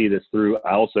to see this through.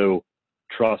 I also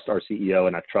trust our CEO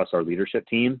and I trust our leadership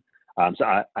team. So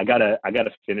I gotta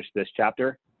finish this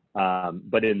chapter.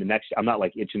 But in the next, I'm not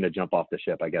like itching to jump off the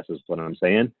ship, I guess is what I'm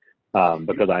saying.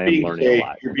 Because I am learning a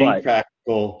lot. You're being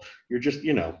practical. You're just,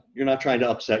 you're not trying to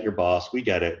upset your boss. We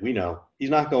get it. We know he's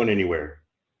not going anywhere.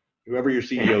 Whoever your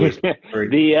CEO is.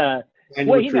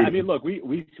 I mean, look,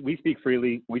 we speak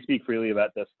freely. We speak freely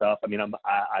about this stuff. I mean,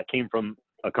 I came from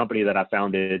a company that I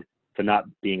founded to not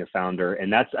being a founder,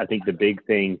 and that's, I think, the big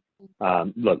thing.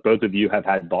 Look, both of you have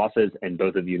had bosses, and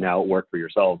both of you now work for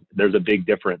yourselves. There's a big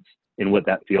difference in what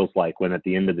that feels like when, at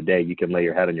the end of the day, you can lay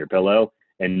your head on your pillow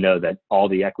and know that all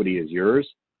the equity is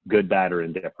yours, good, bad, or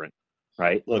indifferent,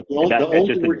 right? Look, Martin,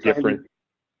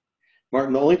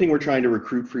 the only thing we're trying to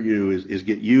recruit for you is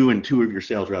get you and 2 of your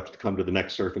sales reps to come to the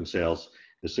next Surf and Sales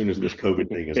as soon as this COVID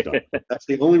thing is done. That's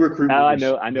the only recruitment. I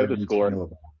know the score.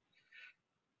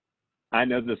 I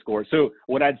know the score. So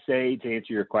what I'd say to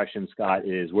answer your question, Scott,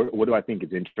 is what do I think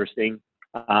is interesting?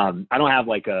 I don't have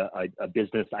like a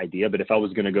business idea, but if I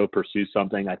was going to go pursue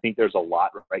something, I think there's a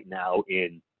lot right now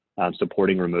in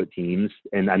supporting remote teams.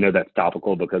 And I know that's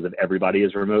topical because of everybody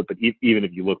is remote, but even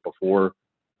if you look before,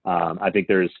 I think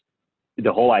there's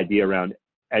the whole idea around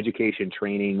education,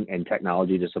 training, and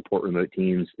technology to support remote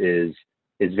teams is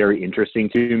very interesting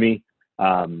to me.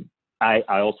 I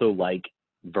also like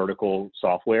vertical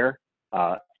software.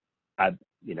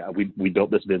 We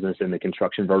built this business in the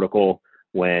construction vertical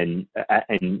when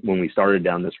we started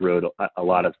down this road, a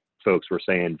lot of folks were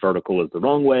saying vertical is the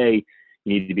wrong way.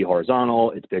 You need to be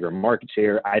horizontal. It's bigger market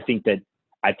share. I think that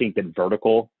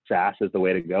vertical SaaS is the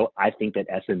way to go. I think that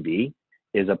SMB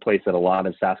is a place that a lot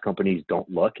of SaaS companies don't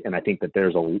look. And I think that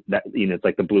it's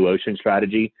like the blue ocean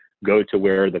strategy, go to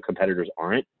where the competitors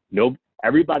aren't.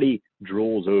 Everybody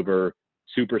drools over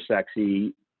super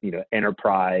sexy,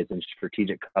 enterprise and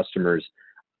strategic customers.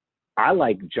 I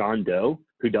like John Doe,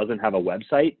 who doesn't have a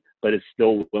website, but is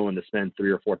still willing to spend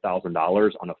 $3,000 or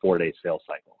 $4,000 on a 4-day sales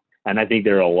cycle. And I think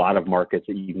there are a lot of markets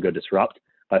that you can go disrupt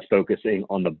by focusing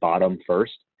on the bottom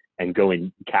first and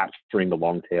capturing the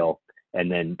long tail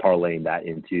and then parlaying that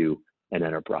into an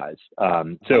enterprise.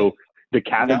 So the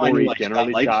categories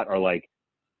generally, Scott, are like.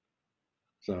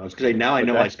 So I was going to say, now I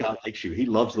know why Scott likes you. He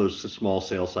loves those small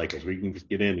sales cycles where you can just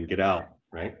get in and get out,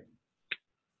 right?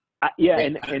 Yeah,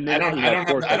 and then, I don't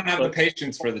have the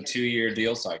patience for the 2-year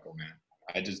deal cycle, man.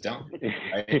 I just don't.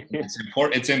 Right?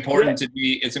 It's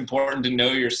important to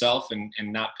know yourself and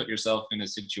not put yourself in a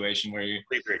situation where you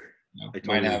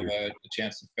might have a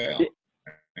chance to fail.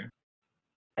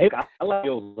 Hey, I like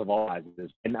deals of all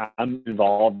sizes, and I'm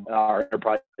involved in our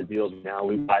enterprise deals now.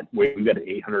 We've got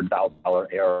an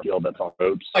 $800,000 AR deal that's on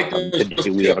ropes. I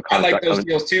like those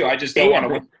deals too. I just don't want to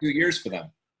wait 2 years for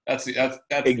them. That's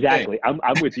exactly. I'm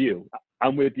with you.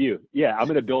 Yeah, I'm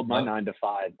going to build my 9 to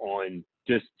 5 on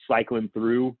just cycling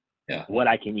through what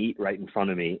I can eat right in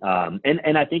front of me.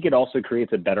 And I think it also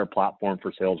creates a better platform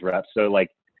for sales reps. So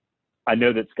like, I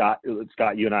know that Scott,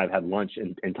 you and I have had lunch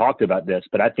and talked about this,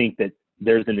 but I think that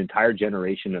there's an entire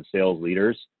generation of sales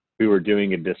leaders who are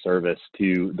doing a disservice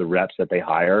to the reps that they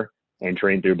hire and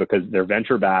train through because they're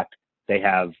venture backed. They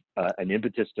have an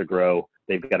impetus to grow.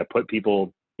 They've got to put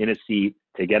people in a seat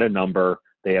to get a number.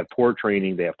 They have poor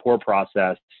training. They have poor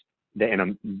process. And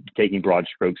I'm taking broad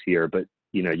strokes here, but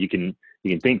you can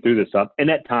think through this stuff. And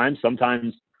at times,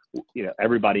 sometimes,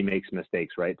 everybody makes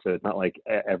mistakes, right? So it's not like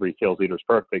every sales leader is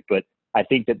perfect, but I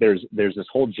think that there's this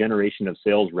whole generation of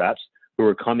sales reps who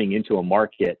are coming into a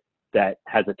market that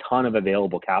has a ton of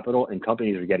available capital, and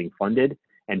companies are getting funded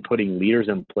and putting leaders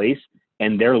in place,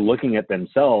 and they're looking at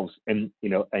themselves. And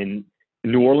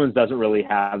New Orleans doesn't really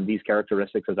have these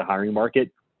characteristics as a hiring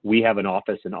market. We have an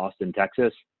office in Austin,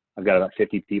 Texas. I've got about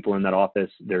 50 people in that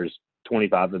office. There's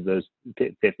 25 of those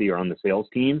 50 are on the sales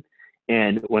team.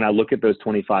 And when I look at those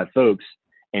 25 folks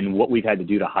and what we've had to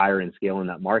do to hire and scale in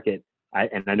that market, I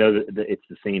know that it's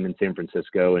the same in San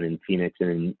Francisco and in Phoenix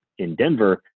and in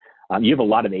Denver. You have a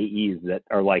lot of AEs that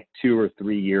are like 2 or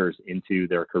 3 years into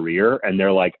their career, and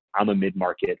they're like, I'm a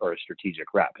mid-market or a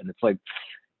strategic rep. And it's like,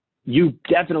 you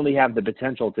definitely have the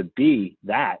potential to be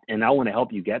that, and I want to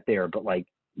help you get there, but like,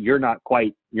 you're not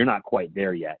quite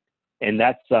there yet. And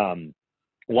that's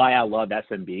why I love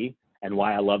SMB and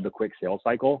why I love the quick sales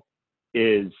cycle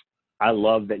is I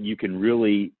love that you can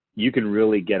really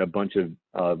get a bunch of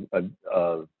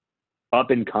up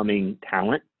and coming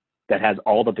talent that has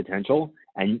all the potential,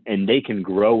 and they can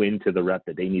grow into the rep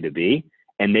that they need to be,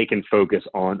 and they can focus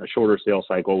on a shorter sales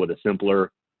cycle with a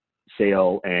simpler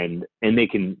sale, and they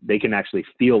can actually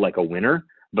feel like a winner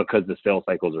because the sales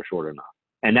cycles are short enough.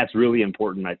 And that's really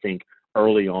important, I think,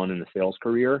 early on in the sales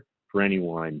career for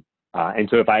anyone. And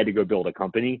so if I had to go build a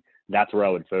company, that's where I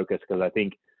would focus, because I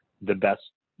think the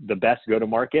best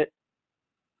go-to-market,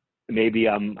 maybe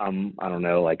I don't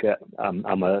know, like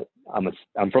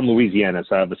I'm from Louisiana,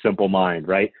 so I have a simple mind,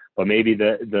 right? But maybe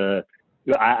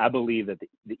I believe that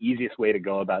the easiest way to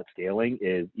go about scaling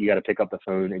is you got to pick up the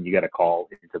phone and you got to call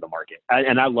into the market.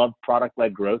 And I love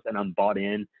product-led growth, and I'm bought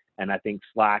in. And I think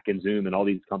Slack and Zoom and all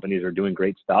these companies are doing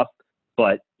great stuff.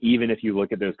 But even if you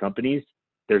look at those companies,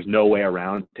 there's no way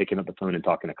around picking up the phone and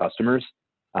talking to customers.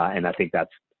 And I think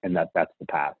that's the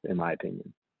path, in my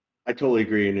opinion. I totally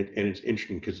agree. And it's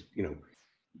interesting because,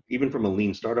 even from a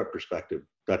lean startup perspective,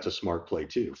 that's a smart play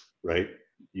too, right?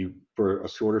 For a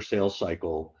shorter sales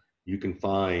cycle, you can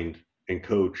find and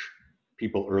coach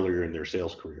people earlier in their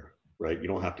sales career, right? You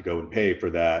don't have to go and pay for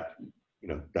that,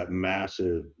 that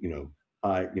massive,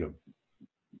 high,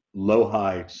 low,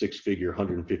 high 6-figure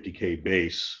 150K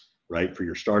base, right? For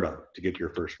your startup to get your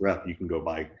first rep, you can go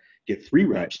get 3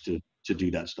 reps to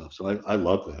do that stuff. So I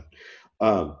love that.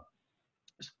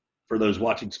 For those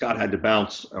watching, Scott had to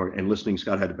bounce, and listening,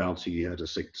 Scott had to bounce. He has a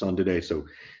sick son today, so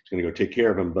he's going to go take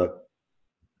care of him. But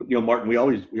Martin, we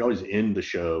always end the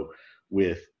show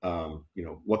with,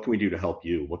 what can we do to help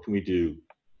you? What can we do,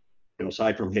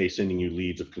 aside from, hey, sending you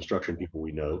leads of construction people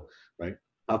we know, right?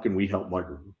 How can we help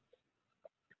Martin?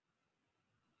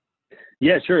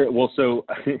 Yeah, sure. Well, so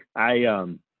I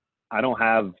don't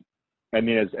have,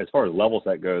 as far as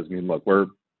LevelSet goes, look, we're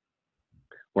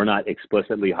not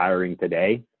explicitly hiring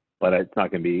today, but it's not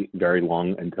going to be very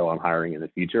long until I'm hiring in the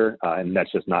future. And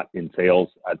that's just not in sales.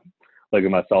 I look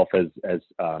at myself as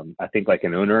I think like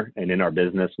an owner, and in our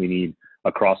business, we need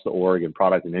across the org and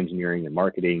product and engineering and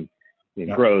marketing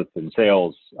and growth and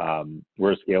sales.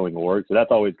 We're a scaling org. So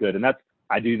that's always good. And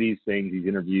I do these things, these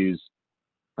interviews,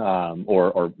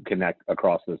 or connect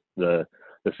across the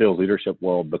sales leadership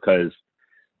world, because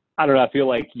I don't know, I feel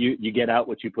like you get out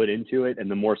what you put into it. And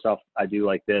the more stuff I do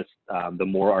like this, the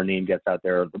more our name gets out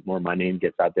there, the more my name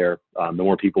gets out there, the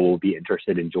more people will be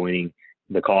interested in joining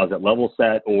the cause at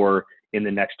LevelSet, or in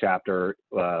the next chapter,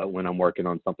 when I'm working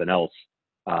on something else.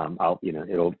 I'll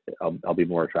be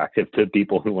more attractive to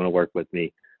people who want to work with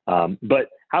me. But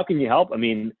how can you help?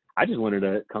 I just wanted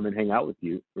to come and hang out with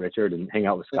you, Richard, and hang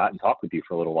out with Scott and talk with you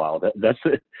for a little while. That's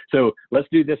it. So let's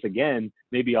do this again,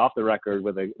 maybe off the record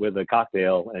with a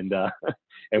cocktail, and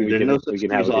we can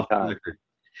have a good time.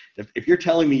 If you're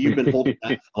telling me you've been holding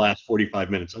back for the last 45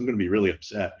 minhave going to be really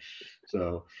upset.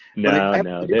 So no.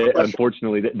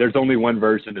 Unfortunately, there's only one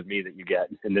version of me that you get,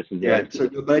 and this is it. So,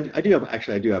 but I do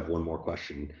have one more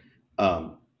question.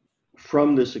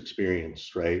 From this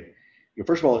experience, right?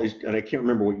 First of all, and I can't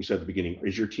remember what you said at the beginning.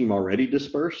 Is your team already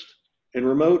dispersed and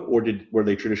remote, or were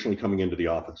they traditionally coming into the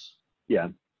office? Yeah.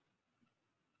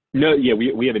 No, yeah,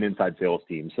 we have an inside sales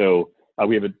team. So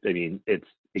it's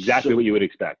exactly what you would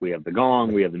expect. We have the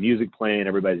gong, we have the music playing,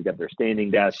 everybody's got their standing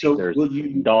desk, there's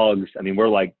dogs. We're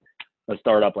like a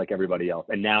startup like everybody else.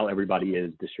 And now everybody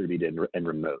is distributed and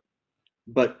remote.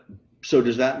 But so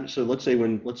let's say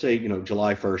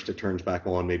July 1st, it turns back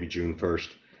on, maybe June 1st,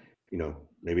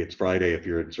 maybe it's Friday if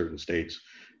you're in certain states.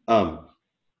 Do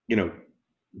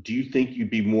you think you'd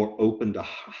be more open to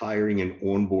hiring and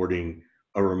onboarding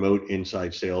a remote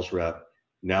inside sales rep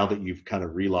now that you've kind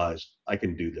of realized I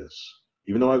can do this?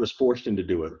 Even though I was forced into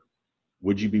do it,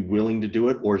 would you be willing to do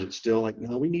it? Or is it still like,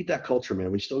 no, we need that culture,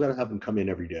 man. We still got to have them come in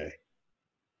every day.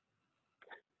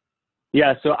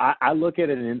 Yeah, so I look at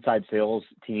an inside sales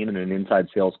team and an inside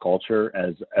sales culture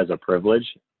as a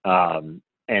privilege.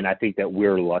 And I think that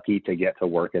we're lucky to get to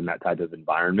work in that type of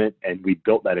environment. And we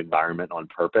built that environment on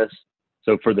purpose.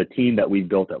 So for the team that we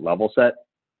built at LevelSet,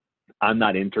 I'm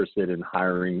not interested in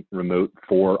hiring remote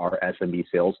for our SMB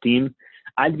sales team.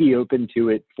 I'd be open to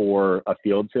it for a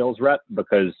field sales rep,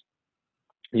 because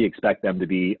you expect them to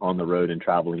be on the road and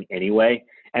traveling anyway.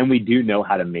 And we do know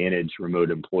how to manage remote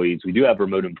employees. We do have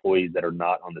remote employees that are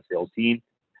not on the sales team.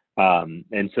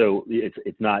 And so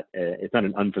it's not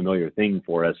an unfamiliar thing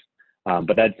for us.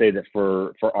 But I'd say that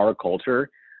for our culture,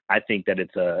 I think that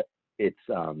it's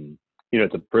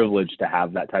a privilege to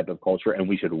have that type of culture, and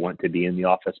we should want to be in the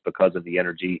office because of the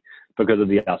energy, because of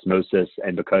the osmosis,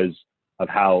 and because of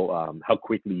how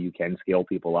quickly you can scale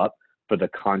people up for the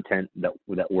content that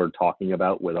we're talking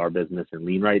about with our business and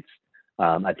lean rights.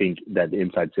 I think that the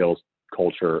inside sales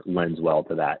culture lends well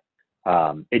to that.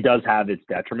 It does have its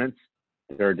detriments.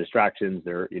 There are distractions.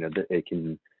 It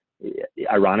can.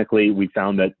 Ironically, we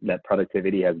found that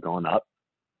productivity has gone up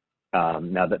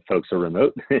now that folks are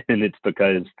remote, and it's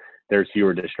because there's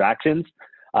fewer distractions.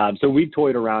 So we've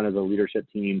toyed around as a leadership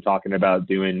team talking about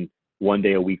doing 1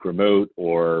 day a week remote,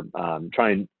 or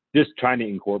trying to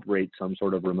incorporate some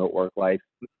sort of remote work life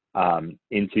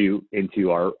into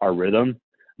our rhythm.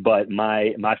 But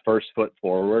my first foot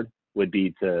forward would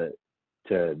be to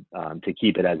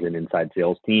keep it as an inside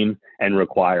sales team, and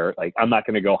require, like, I'm not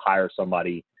going to go hire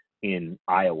somebody in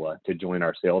Iowa to join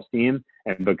our sales team.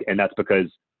 And that's because,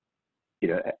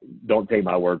 don't take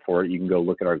my word for it. You can go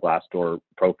look at our Glassdoor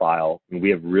profile, and we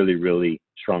have really, really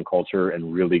strong culture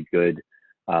and really good,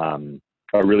 a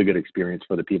really good experience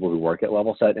for the people who work at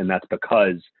LevelSet. And that's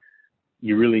because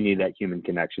you really need that human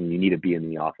connection. You need to be in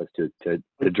the office to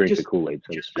drink the Kool-Aid.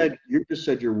 You just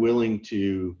said you're willing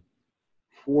to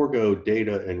forego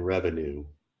data and revenue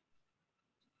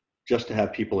just to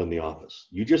have people in the office.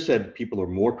 You just said people are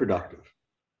more productive,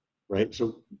 right?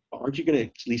 So aren't you going to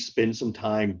at least spend some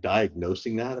time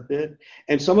diagnosing that a bit?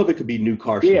 And some of it could be new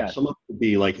car stuff. Yeah. Some of it could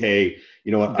be like, hey,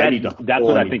 you know what, I need to. That's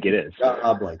what I think it is.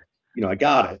 Job, like, I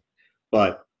got it,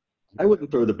 but I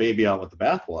wouldn't throw the baby out with the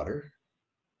bathwater.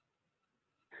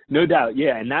 No doubt.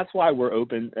 Yeah. And that's why we're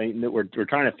open. We're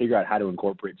trying to figure out how to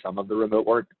incorporate some of the remote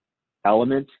work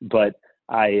elements, but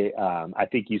I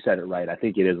think you said it right. I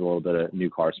think it is a little bit of new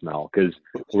car smell, because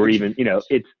we're even,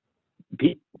 it's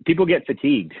people get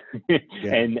fatigued. Yeah.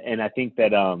 And I think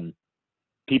that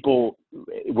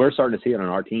we're starting to see it on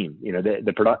our team.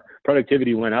 The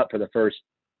productivity went up for the first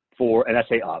 4, and I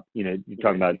say up, you're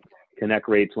talking about connect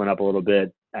rates went up a little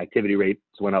bit, activity rates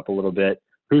went up a little bit.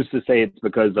 Who's to say it's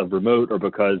because of remote or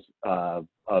because of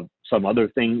some other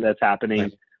thing that's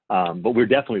happening? Right. But we're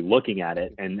definitely looking at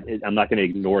it, and I'm not going to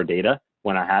ignore data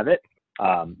when I have it.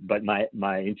 But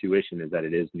my intuition is that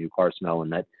it is new car smell,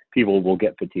 and that people will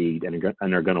get fatigued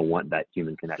and are going to want that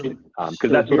human connection,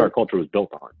 because that's what our culture was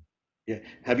built on. Yeah.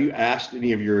 Have you asked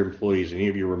any of your employees, any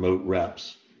of your remote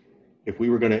reps, if we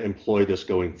were going to employ this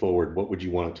going forward, what would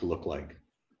you want it to look like?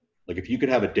 Like if you could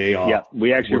have a day off. Yeah,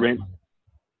 we actually ran.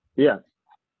 Yeah.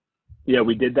 Yeah,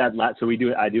 we did that. So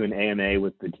I do an AMA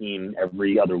with the team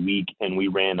every other week, and we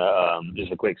ran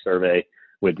just a quick survey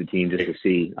with the team just to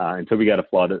see until we got a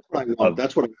flood.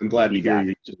 That's what I'm glad to hear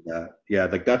you say that. Yeah,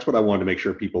 like that's what I wanted to make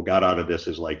sure people got out of this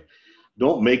is like,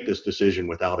 don't make this decision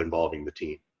without involving the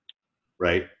team,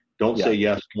 right? Don't say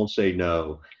yes, don't say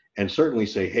no, and certainly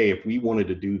say, hey, if we wanted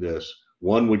to do this,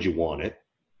 1, would you want it?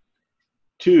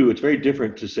 2, it's very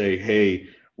different to say, hey,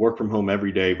 work from home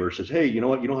every day versus, hey, you know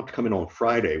what? You don't have to come in on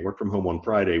Friday, work from home on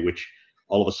Friday, which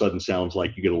all of a sudden sounds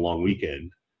like you get a long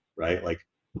weekend, right? Like,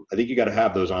 I think you got to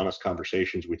have those honest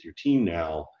conversations with your team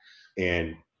now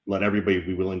and let everybody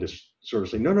be willing to sort of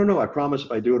say, no, I promise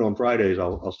if I do it on Fridays,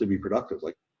 I'll still be productive.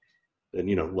 Like, then,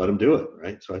 let them do it.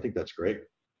 Right. So I think that's great.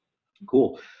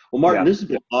 Cool. Well, Martin, this has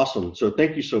been awesome. So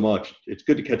thank you so much. It's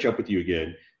good to catch up with you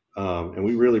again. And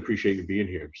we really appreciate you being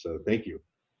here. So thank you.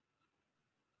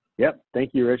 Yep.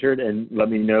 Thank you, Richard. And let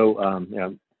me know,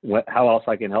 how else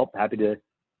I can help. Happy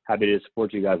to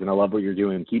support you guys. And I love what you're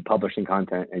doing. Keep publishing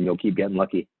content and you'll keep getting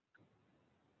lucky.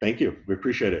 Thank you. We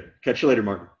appreciate it. Catch you later,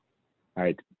 Martin. All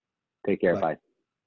right. Take care. Bye.